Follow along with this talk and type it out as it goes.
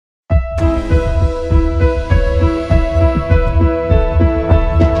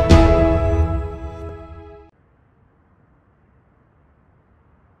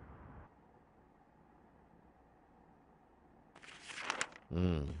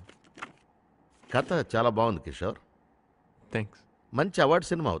కథ చాలా బాగుంది కిషోర్. థ్యాంక్స్. మంచి అవార్డు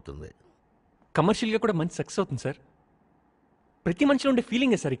సినిమా అవుతుంది. కమర్షియల్గా కూడా మంచి సక్సెస్ అవుతుంది సార్. ప్రతి మనిషిలో ఉండే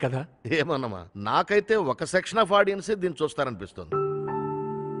ఫీలింగే సార్ ఈ కథ. ఏమన్నమా, నాకైతే ఒక సెక్షన్ ఆఫ్ ఆడియన్సే దీన్ని చూస్తారనిపిస్తుంది.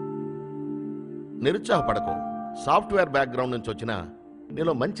 నిరుత్సాహపడకు. సాఫ్ట్వేర్ బ్యాక్గ్రౌండ్ నుంచి వచ్చిన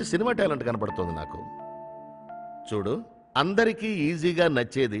నీలో మంచి సినిమా టాలెంట్ కనపడుతుంది నాకు. చూడు, అందరికీ ఈజీగా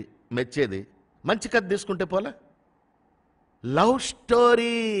నచ్చేది, మెచ్చేది మంచి కథ తీసుకుంటే పోలా. Love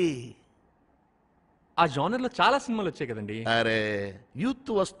story. ఆ జానర్లో చాలా సినిమాలు వచ్చాయి కదండి. అరే, యూత్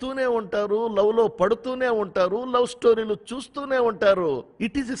వస్తూనే ఉంటారు, లవ్ లో పడుతూనే ఉంటారు, లవ్ స్టోరీలు చూస్తూనే ఉంటారు.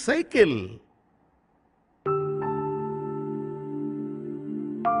 It is a cycle.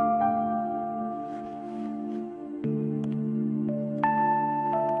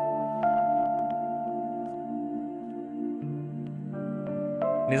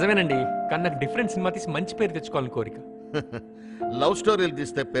 నిజమేనండి, కానీ నాకు డిఫరెంట్ సినిమా తీసి మంచి పేరు తెచ్చుకోవాలని కోరిక. లవ్ స్టోరీలు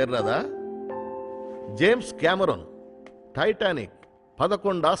తీస్తే పేరు రాదా? James Cameron Titanic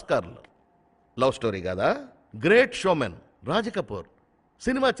 11 ఆస్కార్లు love story కాదా? Great showmen Raj Kapoor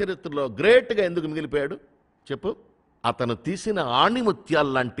cinema చరిత్రలో గ్రేట్గా ఎందుకు మిగిలిపోయాడు చెప్పు? అతను తీసిన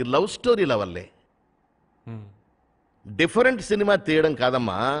ఆణిముత్యాలు లాంటి లవ్ స్టోరీల వల్లే. డిఫరెంట్ సినిమా తీయడం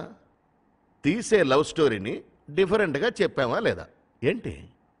కాదమ్మా, తీసే లవ్ స్టోరీని డిఫరెంట్గా చెప్పామా లేదా ఏంటి?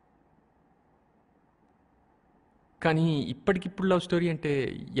 కానీ ఇప్పటికిప్పుడు లవ్ స్టోరీ అంటే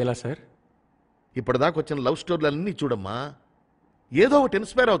ఎలా సార్? ఇప్పటిదాకా వచ్చిన లవ్ స్టోరీలు అన్నీ చూడమ్మా, ఏదో ఒకటి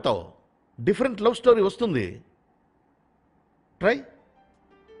ఇన్స్పైర్ అవుతావు, డిఫరెంట్ లవ్ స్టోరీ వస్తుంది. ట్రై.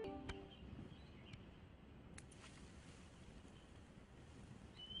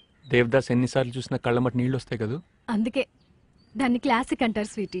 దేవదాస్ ఎన్నిసార్లు చూసినా కళ్ళమటి నీళ్ళు వస్తాయి కదా, అందుకే దాన్ని క్లాసిక్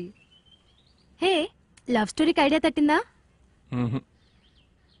అంటారు స్వీటీ. హే, లవ్ స్టోరీకి ఐడియా తట్టిందా?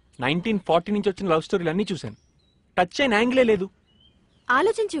 1940 నుంచి వచ్చిన లవ్ స్టోరీలు అన్నీ చూశాను, టచ్ అయిన యాంగిలే లేదు.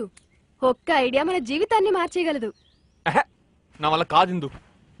 ఆలోచించు, ఒక్క ఐడియా మన జీవితాన్ని మార్చేయగలదు. నా వల్ల కాదు ఇందు,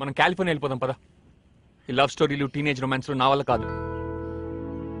 మనం కాలిఫోర్నియా వెళ్ళిపోదాం పదా. ఈ లవ్ స్టోరీలు, టీనేజ్ రొమాన్స్లు నా వల్ల కాదు.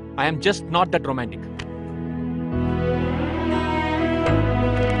 I'm just not that romantic.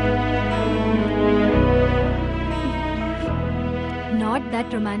 Not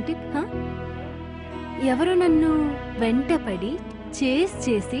that romantic? ఎవరు నన్ను వెంటపడి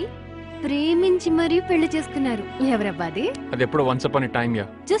చేసి ప్రేమించి మరీ పెళ్లి చేసుకున్నారు. ఎవరవ్వాది? అది ఎప్పుడో once upon a time.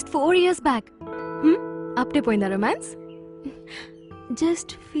 Just 4 years back. అప్పుడే పోయిందా romance?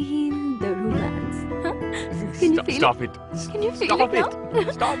 Just feel the romance. Can you feel Stop it? it. Can you feel Stop it it.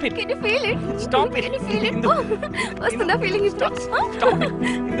 now? Stop it. Can you feel it? Stop it. Can you feel it? Indu. వస్తుందా feeling ఇప్పుడు? Stop it.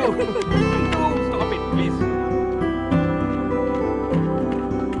 Indu. Stop it, please.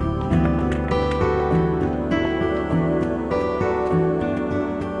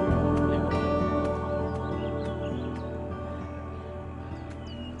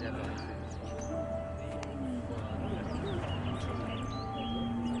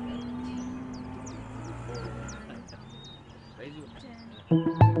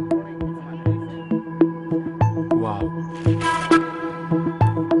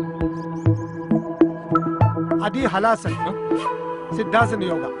 అది halasan, సిద్ధాసన్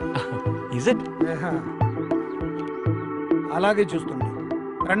yoga. Is it? అలాగే చూస్తుంది.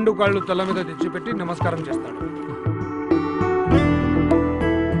 2 కాళ్ళు తల మీద తెచ్చిపెట్టి నమస్కారం చేస్తాడు.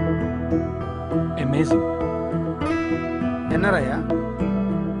 Amazing. ఎన్నరయ్యా?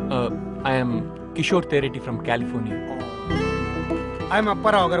 I am Kishore Therety from California. I am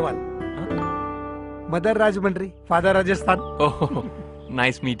Apparao Agarwal. Mother Rajahmundry, father Rajasthan. Oh,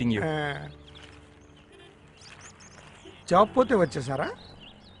 nice meeting you. Job పోతే వచ్చేసారా?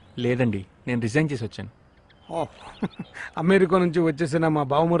 లేదండి, నేను రిజైన్ చేసి వచ్చాను. అమెరికా నుంచి వచ్చేసిన మా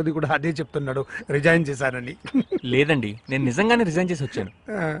బావమరిది కూడా అదే చెప్తున్నాడు, రిజైన్ చేశానని. లేదండి, నేను నిజంగానే రిజైన్ చేసి వచ్చాను.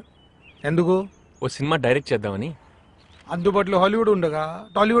 ఎందుకు? ఓ సినిమా డైరెక్ట్ చేద్దామని. అందుబాటులో హాలీవుడ్ ఉండగా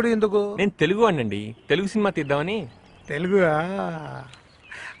టాలీవుడ్ ఎందుకు? నేను తెలుగు అండి, తెలుగు సినిమా తీద్దామని. తెలుగు?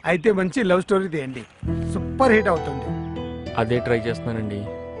 అయితే మంచి లవ్ స్టోరీ తీయండి, సూపర్ హిట్ అవుతుంది. అదే ట్రై చేస్తున్నానండి.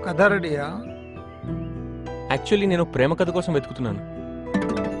 కథ రెడీయా? యాక్చువల్లీ నేను ప్రేమ కథ కోసం వెతుకుతున్నాను.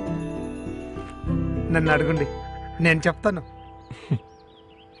 నన్ను అడగండి, నేను చెప్తాను.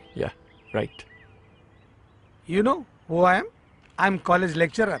 Yeah, right. You know who I'm college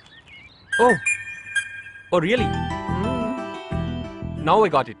lecturer. Oh really? Now I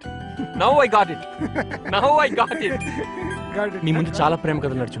got it. మీ ముందు చాలా ప్రేమ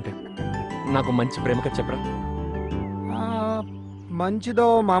కథలు నడుచుంటాయి, నాకు మంచి ప్రేమ కథ చెప్పరా? మంచిదో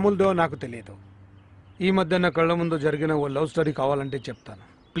మామూలుదో నాకు తెలియదు. ఈ మధ్య నా కళ్ళ ముందు జరిగిన ఓ లవ్ స్టోరీ కావాలంటే చెప్తాను.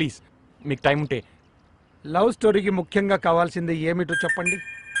 ప్లీజ్, మీకు టైం ఉంటే. లవ్ స్టోరీకి ముఖ్యంగా కావాల్సింది ఏమిటో చెప్పండి.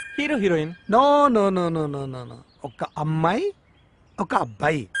 Hero heroine? No no no no no no no ఒక అమ్మాయి, ఒక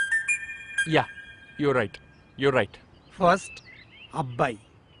అబ్బాయి. Yeah, you're right. ఫస్ట్ అబ్బాయి,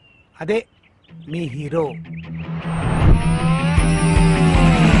 అదే మీ హీరో.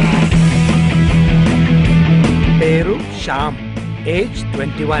 పేరు శ్యామ్, ఏజ్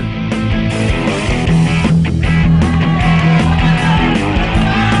 21.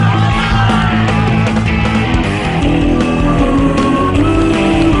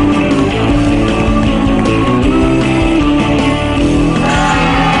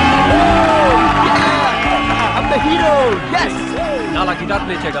 నాలా గిటార్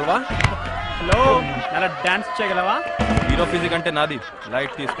ప్లే చేయగలవా? హలో, నాలా డాన్స్ చేయగలవా? హీరో ఫిజిక్ అంటే నాది,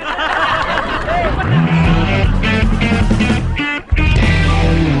 లైట్ తీసుకో.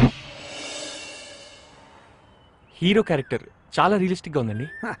 హీరో క్యారెక్టర్ చాలా రియలిస్టిక్ గా ఉందండి.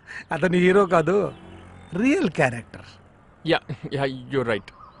 అతని హీరో కాదు, real character. Yeah you're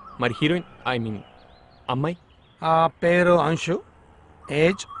right. మరి హీరోయిన్, ఐ మీన్ అమ్మాయి? ఆ పేరు Anshu,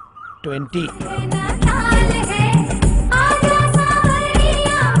 age 20.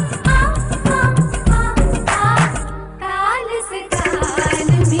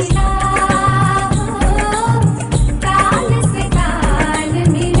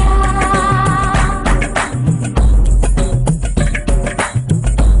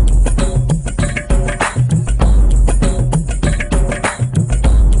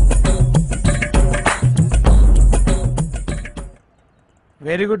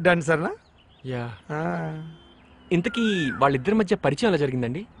 Very good dancer నా? యా. ఇంతకీ వాళ్ళిద్దరి మధ్య పరిచయం ఎలా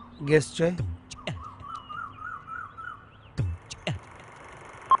జరిగిందండి? గెస్ట్ చేయి.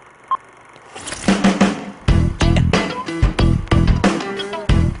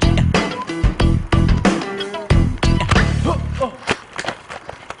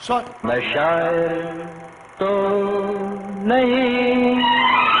 मैं शायर तो नहीं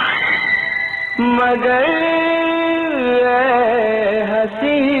मगर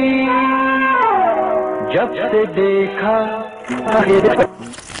हंसी जब से देखा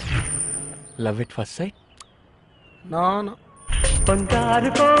love at first sight? No no.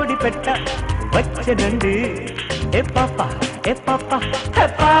 బంగారు కోడి పెట్ట వచ్చనండి ఏ పాప ఏ పాప ఏ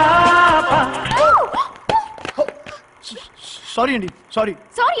పాప. సారీ అండి, సారీ.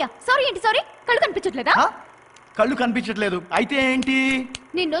 సారీ ఏంటి సారీ? కళ్ళు కనిపించట్లేదా? కళ్ళు కనిపించట్లేదు అయితే ఏంటి?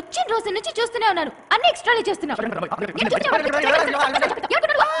 నేను వచ్చిన రోజు నుంచి చూస్తూనే ఉన్నాను, అన్ని ఎక్స్ట్రాలే చేస్తున్నావు.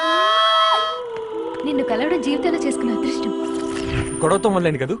 నిన్ను కలవడం జీవితంలో చేసుకున్న అదృష్టం. గొడవతో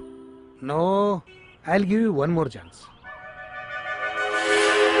మొదలైంది కదూ? No, I will give you one more chance.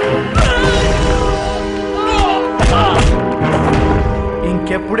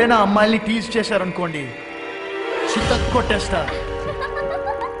 ఇంకెప్పుడైనా అమ్మాయిని టీజ్ చేశారనుకోండి, చిత్త కొట్టేస్తా.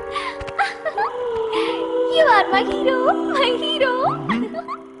 You are my hero, my hero.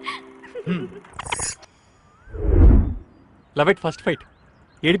 Love at first fight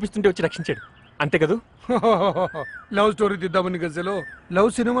ఏడిపిస్తుంటే వచ్చి రక్షించాడు, అంతే కదూ? లవ్ స్టోరీ తీద్దామని గజలో లవ్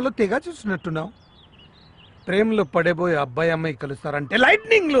సినిమాలో తెగ చూసినట్టున్నావు. ప్రేమలో పడేపోయి అబ్బాయి అమ్మాయి కలుస్తారంటే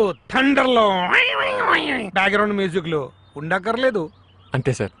లైట్నింగ్ లో, థండర్ లో, బ్యాక్గ్రౌండ్ మ్యూజిక్ లో ఉండక్కర్లేదు.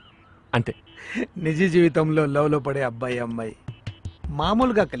 అంతే సార్, అంతే. నిజ జీవితంలో లవ్ లో పడే అబ్బాయి అమ్మాయి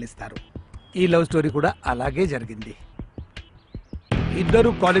మామూలుగా కలుస్తారు. ఈ లవ్ స్టోరీ కూడా అలాగే జరిగింది. ఇద్దరు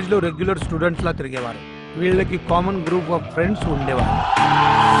కాలేజ్లో రెగ్యులర్ స్టూడెంట్స్ లా తిరిగేవారు. వీళ్ళకి కామన్ గ్రూప్ ఆఫ్ ఫ్రెండ్స్ ఉండేవారు.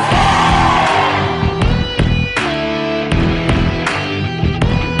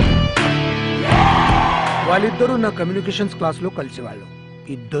 వాళ్ళిద్దరూ నా కమ్యూనికేషన్స్ క్లాస్లో కలిసేవాళ్ళు.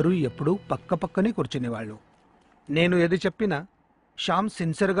 ఇద్దరూ ఎప్పుడూ పక్క పక్కనే కూర్చునేవాళ్ళు. నేను ఏది చెప్పినా శ్యామ్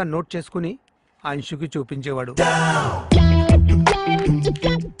సిన్సియర్గా నోట్ చేసుకుని అంశుకి చూపించేవాడు.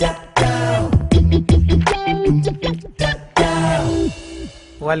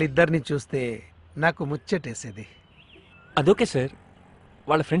 వాళ్ళిద్దరిని చూస్తే నాకు ముచ్చటేసేది. అదోకే సార్,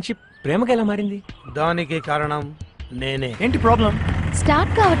 వాళ్ళ ఫ్రెండ్షిప్ ప్రేమగా ఎలా మారింది? దానికి కారణం నేనే. ఏంటి ప్రాబ్లం?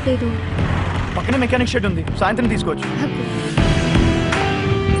 స్టార్ట్ కావట్లేదు. పక్కనే మెకానిక్ షెడ్ ఉంది, సాయంత్రం తీసుకోవచ్చు.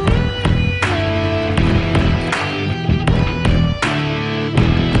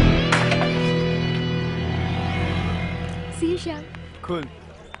 See you, Shyam. Cool.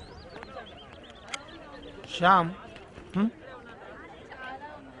 Shyam,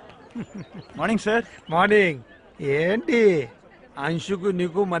 morning sir. Morning. ఏంటి అంశుకు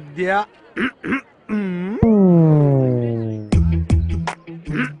నీకు మధ్య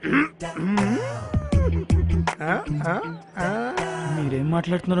మీరేం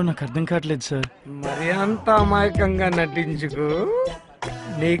మాట్లాడుతున్నారో నాకు అర్థం కావట్లేదు సార్. మరి అంత అమాయకంగా నటించుకు.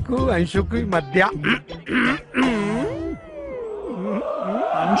 నీకు అంశుకు మధ్య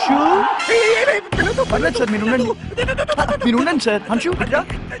అంశు పర్లేదు సార్, మీరు ఉండండి సార్. Anshu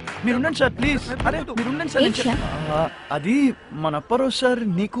మీరుండండి sir please. అరే మీరుండండి సార్. ఏం శ్యామ్? అది మన అప్పారావు సార్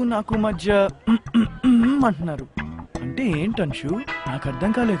నీకు నాకు మధ్య అంటున్నారు. అంటే ఏంటి అంశు? నాకు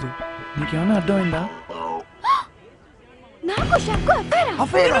అర్థం కాలేదు. నీకేమైనా అర్థమైందా? నాకు శ్యామ్కు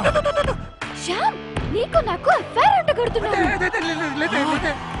అఫైరా? శ్యామ్ నీకు నాకు అఫైర్ అంట కొడుతున్నావు.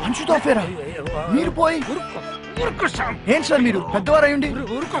 అంశుతో అఫైరా? మీరు పోయి ఏం సార్ మీరు పెద్దవారు అయ్యండి.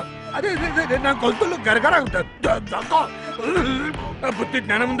 అదే నా గొంతులు గరగర బుద్ధి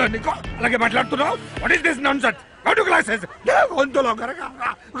జ్ఞానం ఉందా నీకు? అలాగే మాట్లాడుతున్నావు. What is this nonsense? Go to classes. గొంతులో గరగర.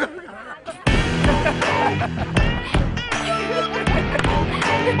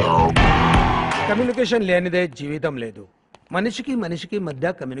 కమ్యూనికేషన్ లేనిదే జీవితం లేదు. మనిషికి మనిషికి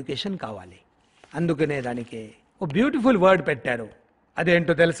మధ్య కమ్యూనికేషన్ కావాలి. అందుకనే దానికి ఓ బ్యూటిఫుల్ వర్డ్ పెట్టారు.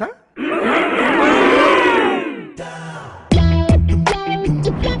 అదేంటో తెలుసా?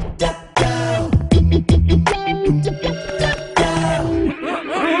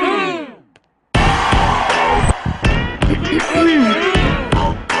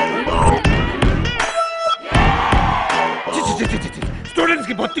 స్టూడెంట్స్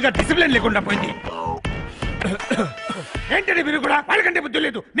కి బొత్తిగా డిసిప్లిన్ లేకుండా పోయింది. ఏంటండి మీరు కూడా? వాళ్ళకంటే బుద్ధి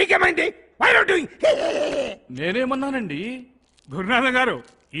లేదు. మీకేమైంది? నేనేమన్నానండి? గురునాథ గారు,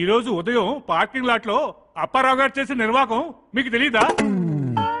 ఈ రోజు ఉదయం పార్కింగ్ లాట్ లో అప్పారావు గారు చేసిన నిర్వాకం మీకు తెలీదా?